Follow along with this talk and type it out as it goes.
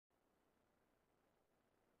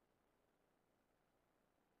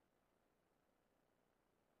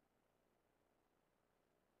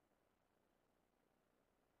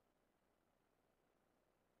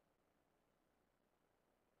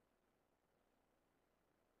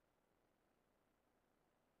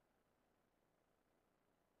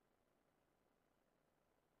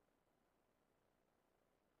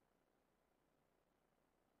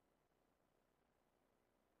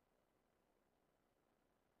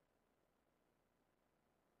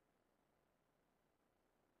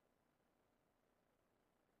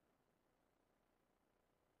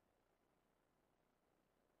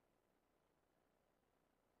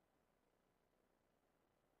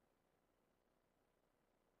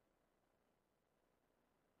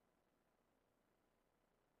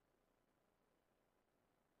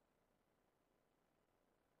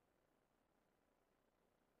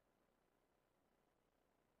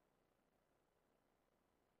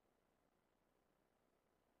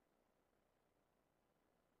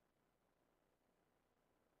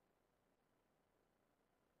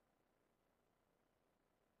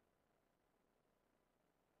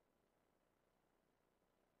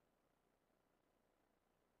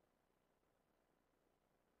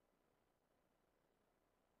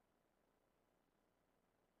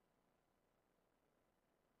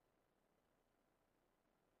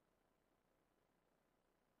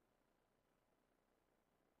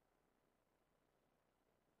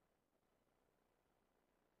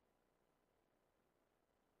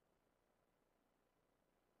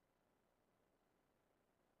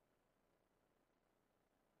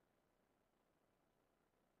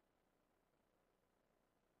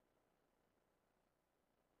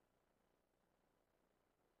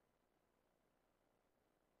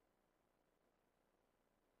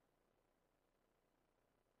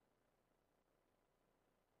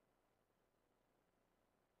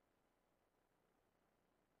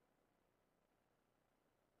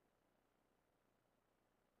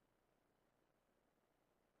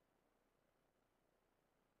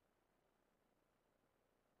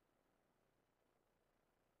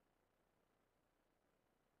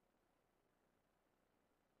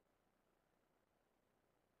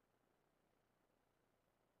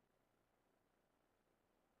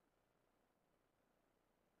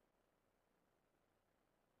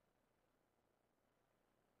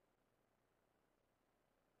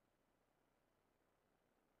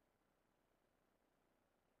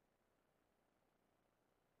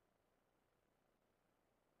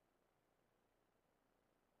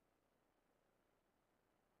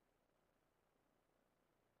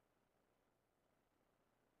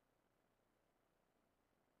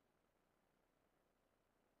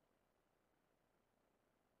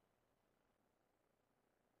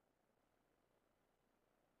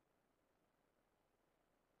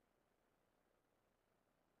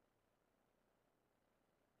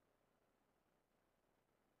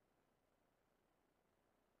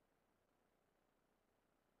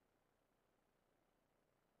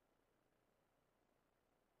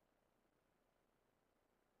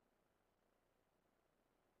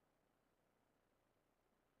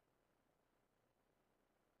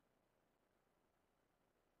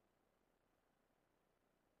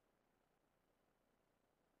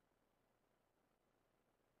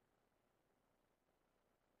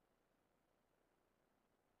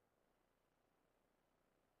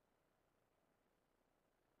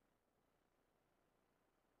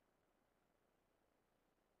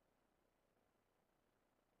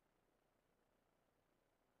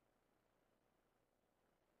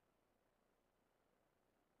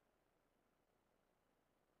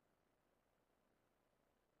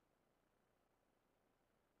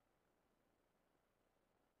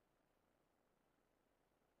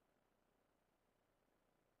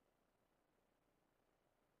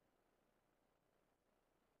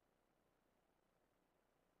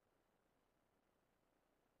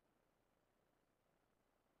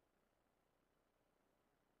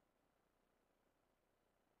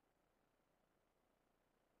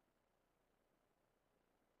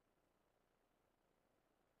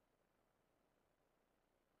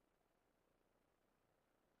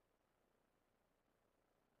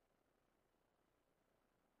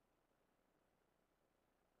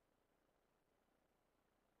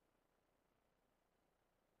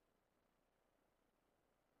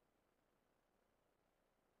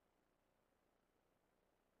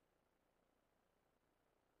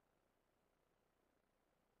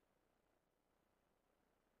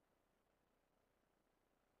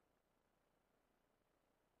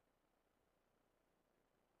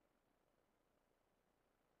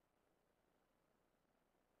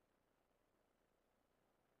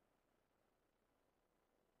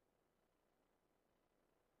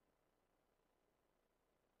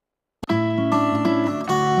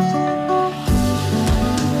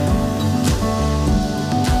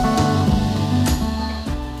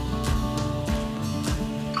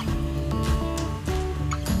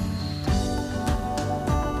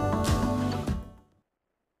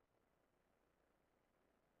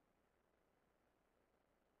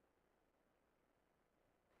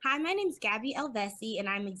Hi, my name is Gabby Elvesi, and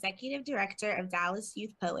I'm Executive Director of Dallas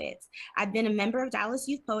Youth Poets. I've been a member of Dallas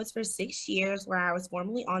Youth Poets for 6 years, where I was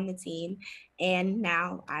formerly on the team, and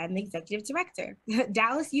now I'm the Executive Director.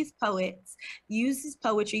 Dallas Youth Poets uses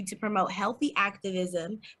poetry to promote healthy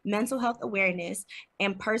activism, mental health awareness,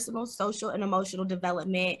 and personal, social, and emotional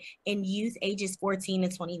development in youth ages 14 to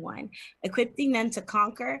 21, equipping them to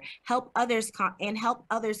conquer, help others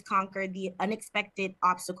conquer the unexpected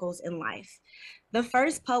obstacles in life. The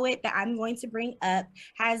first poet that I'm going to bring up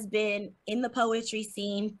has been in the poetry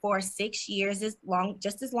scene for 6 years,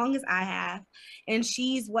 just as long as I have. And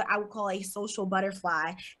she's what I would call a social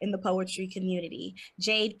butterfly in the poetry community,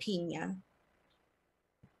 Jade Pina.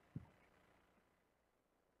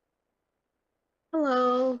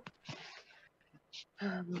 Hello.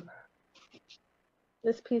 Um,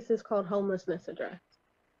 this piece is called Homelessness Address.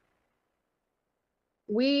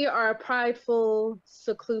 We are a prideful,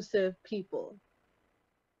 seclusive people.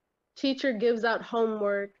 Teacher gives out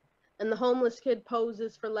homework, and the homeless kid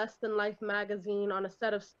poses for Less Than Life magazine on a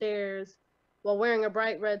set of stairs while wearing a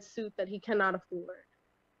bright red suit that he cannot afford.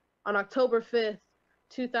 On October 5th,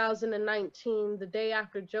 2019, the day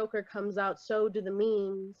after Joker comes out, so do the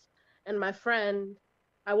memes. And my friend,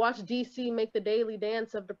 I watch DC make the daily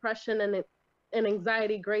dance of depression and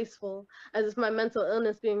anxiety graceful, as if my mental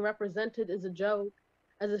illness being represented is a joke,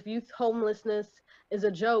 as if youth homelessness is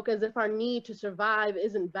a joke, as if our need to survive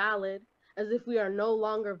isn't valid, as if we are no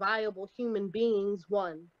longer viable human beings,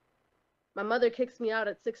 one. My mother kicks me out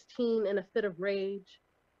at 16 in a fit of rage,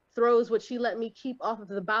 throws what she let me keep off of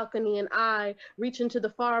the balcony, and I reach into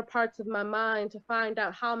the far parts of my mind to find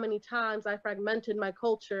out how many times I fragmented my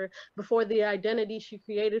culture before the identity she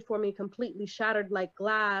created for me completely shattered like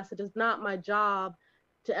glass. It is not my job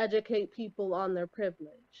to educate people on their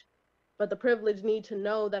privilege. But the privileged need to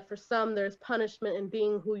know that for some, there's punishment in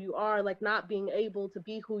being who you are, like not being able to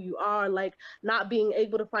be who you are, like not being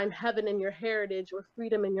able to find heaven in your heritage or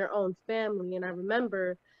freedom in your own family. And I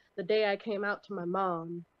remember the day I came out to my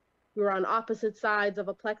mom. We were on opposite sides of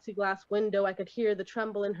a plexiglass window. I could hear the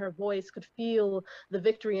tremble in her voice, could feel the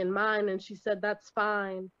victory in mine. And she said, "That's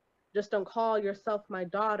fine. Just don't call yourself my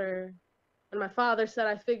daughter." And my father said,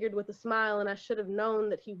 I figured with a smile, and I should have known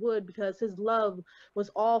that he would, because his love was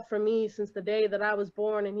all for me since the day that I was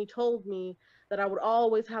born. And he told me that I would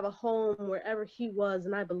always have a home wherever he was,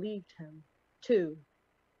 and I believed him, too.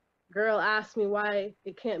 Girl asked me why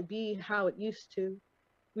it can't be how it used to.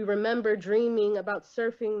 We remember dreaming about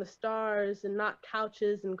surfing the stars and not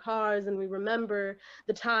couches and cars, and we remember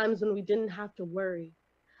the times when we didn't have to worry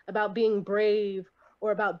about being brave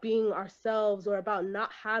or about being ourselves or about not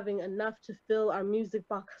having enough to fill our music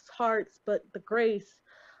box hearts, but the grace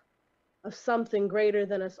of something greater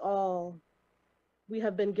than us all. We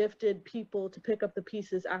have been gifted people to pick up the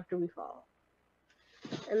pieces after we fall.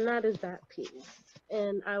 And that is that piece.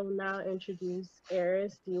 And I will now introduce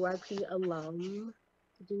Eris, DYP alum,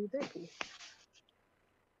 to do their piece.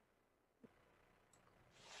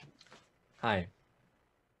 Hi.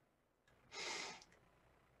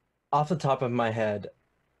 Off the top of my head,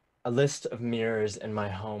 a list of mirrors in my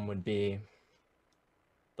home would be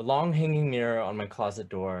the long hanging mirror on my closet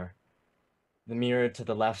door, the mirror to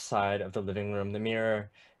the left side of the living room, the mirror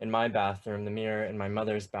in my bathroom, the mirror in my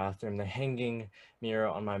mother's bathroom, the hanging mirror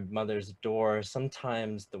on my mother's door,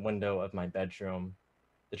 sometimes the window of my bedroom,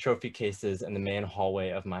 the trophy cases in the main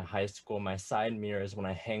hallway of my high school, my side mirrors when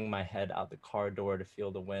I hang my head out the car door to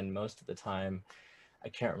feel the wind. Most of the time, I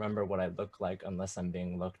can't remember what I look like unless I'm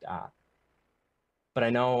being looked at. But I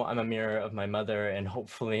know I'm a mirror of my mother and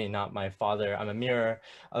hopefully not my father. I'm a mirror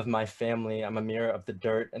of my family. I'm a mirror of the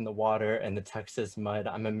dirt and the water and the Texas mud.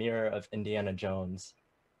 I'm a mirror of Indiana Jones.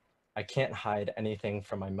 I can't hide anything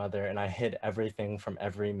from my mother, and I hid everything from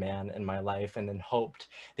every man in my life and then hoped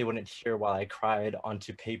they wouldn't hear while I cried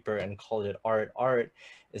onto paper and called it art. Art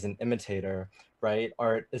is an imitator, right?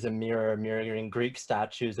 Art is a mirror mirroring Greek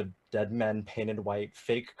statues of dead men painted white,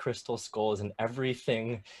 fake crystal skulls, and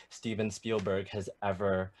everything Steven Spielberg has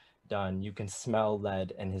ever done. You can smell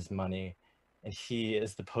lead in his money. And he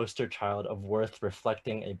is the poster child of worth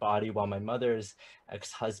reflecting a body, while my mother's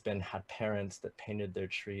ex-husband had parents that painted their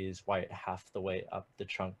trees white half the way up the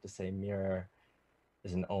trunk to say mirror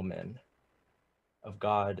is an omen of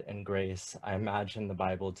God and grace. I imagine the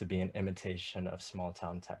Bible to be an imitation of small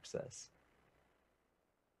town Texas.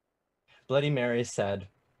 Bloody Mary said,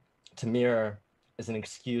 to mirror is an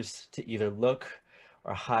excuse to either look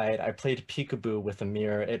or hide. I played peekaboo with a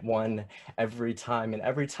mirror. It won every time. And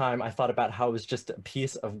every time I thought about how it was just a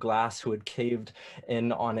piece of glass who had caved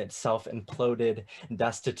in on itself, imploded,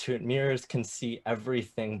 destitute. Mirrors can see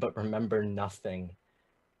everything, but remember nothing.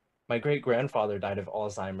 My great-grandfather died of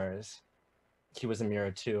Alzheimer's. He was a mirror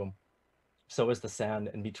too. So was the sand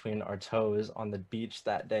in between our toes on the beach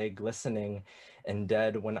that day, glistening and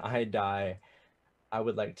dead. When I die, I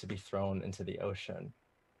would like to be thrown into the ocean.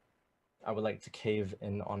 I would like to cave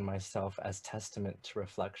in on myself as testament to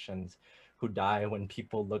reflections who die when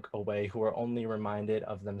people look away, who are only reminded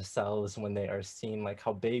of themselves when they are seen, like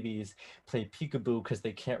how babies play peekaboo because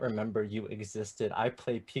they can't remember you existed. I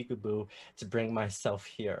play peekaboo to bring myself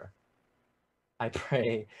here. I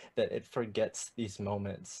pray that it forgets these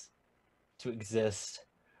moments to exist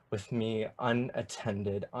with me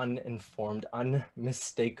unattended, uninformed,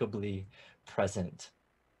 unmistakably present.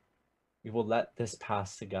 We will let this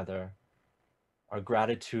pass together. Our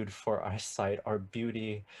gratitude for our sight, our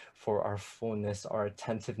beauty for our fullness, our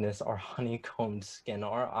attentiveness, our honeycombed skin,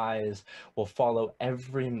 our eyes will follow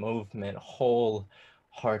every movement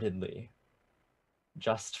wholeheartedly,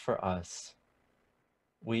 just for us.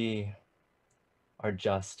 We are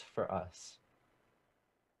just for us.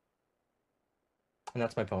 And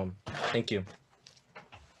that's my poem. Thank you.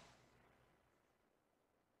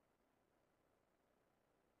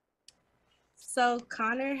 So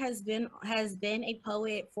Connor has been a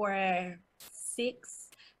poet for 6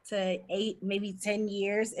 to 8, maybe 10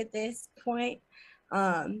 years at this point.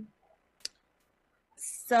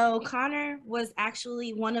 So Connor was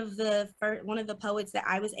actually one of the poets that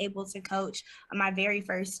I was able to coach on my very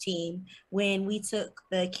first team when we took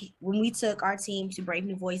our team to Brave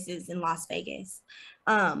New Voices in Las Vegas.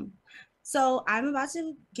 So I'm about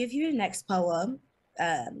to give you the next poem.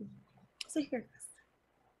 So here it goes.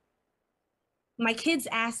 My kids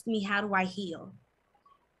ask me, how do I heal?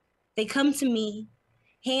 They come to me,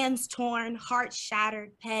 hands torn, hearts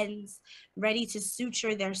shattered, pens ready to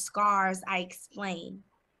suture their scars. I explain.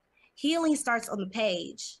 Healing starts on the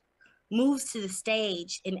page, moves to the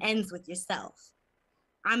stage, and ends with yourself.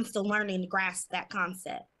 I'm still learning to grasp that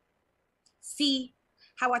concept. See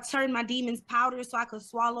how I turn my demons powder so I could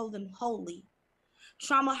swallow them wholly.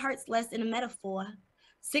 Trauma hurts less in a metaphor.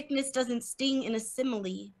 Sickness doesn't sting in a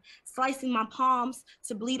simile. Slicing my palms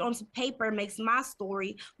to bleed onto paper makes my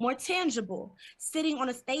story more tangible. Sitting on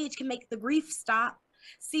a stage can make the grief stop.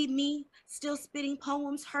 See me still spitting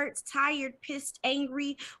poems, hurt, tired, pissed,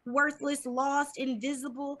 angry, worthless, lost,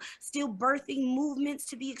 invisible, still birthing movements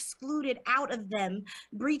to be excluded out of them,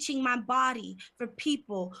 breaching my body for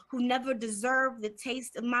people who never deserve the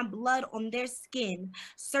taste of my blood on their skin,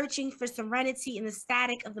 searching for serenity in the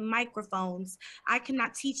static of the microphones. I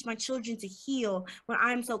cannot teach my children to heal when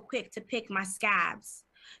I'm so quick to pick my scabs.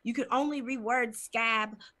 You can only reword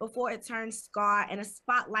scab before it turns scar, and a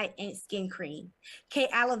spotlight ain't skin cream.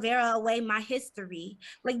 Can't aloe vera away my history.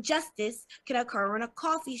 Like justice can occur in a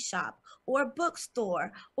coffee shop or a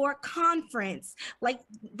bookstore or a conference. Like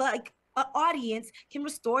an audience can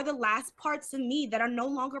restore the last parts of me that are no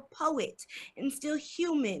longer poet and still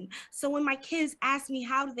human. So when my kids ask me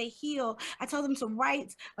how do they heal, I tell them to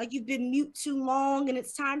write like you've been mute too long and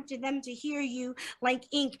it's time for them to hear you. Like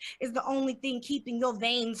ink is the only thing keeping your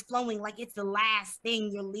veins flowing, like it's the last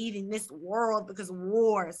thing you're leaving this world, because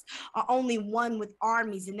wars are only won with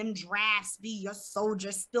armies and them drafts be your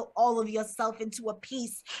soldiers. Spill all of yourself into a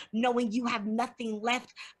piece, knowing you have nothing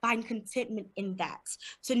left. Find contentment in that.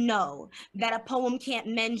 To know that a poem can't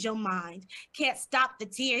mend your mind, can't stop the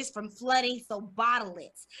tears from flooding, so bottle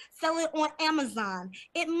it. Sell it on Amazon.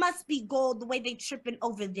 It must be gold the way they tripping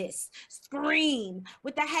over this. Scream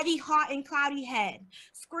with a heavy heart and cloudy head.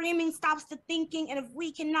 Screaming stops the thinking, and if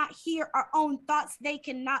we cannot hear our own thoughts, they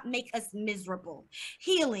cannot make us miserable.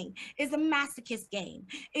 Healing is a masochist game.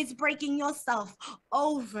 It's breaking yourself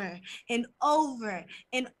over and over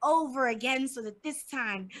and over again so that this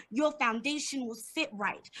time your foundation will sit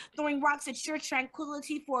right. Throwing rocks at your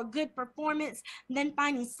tranquility for a good performance, then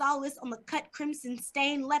finding solace on the cut crimson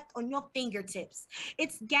stain left on your fingertips.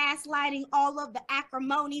 It's gaslighting all of the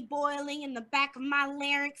acrimony boiling in the back of my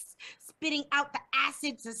larynx, spitting out the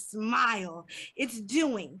acid to smile. It's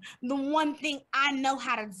doing the one thing I know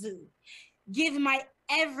how to do. Give my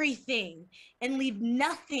everything and leave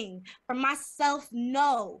nothing for myself.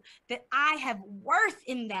 Know that I have worth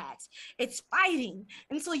in that. It's fighting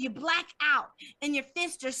until you black out and your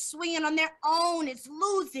fists are swinging on their own. It's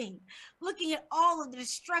losing, looking at all of the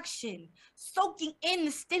destruction, soaking in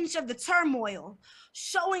the stench of the turmoil,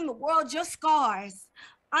 showing the world your scars,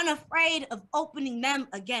 unafraid of opening them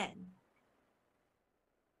again.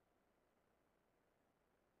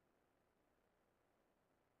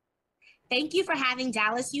 Thank you for having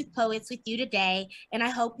Dallas Youth Poets with you today, and I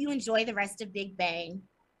hope you enjoy the rest of Big Bang.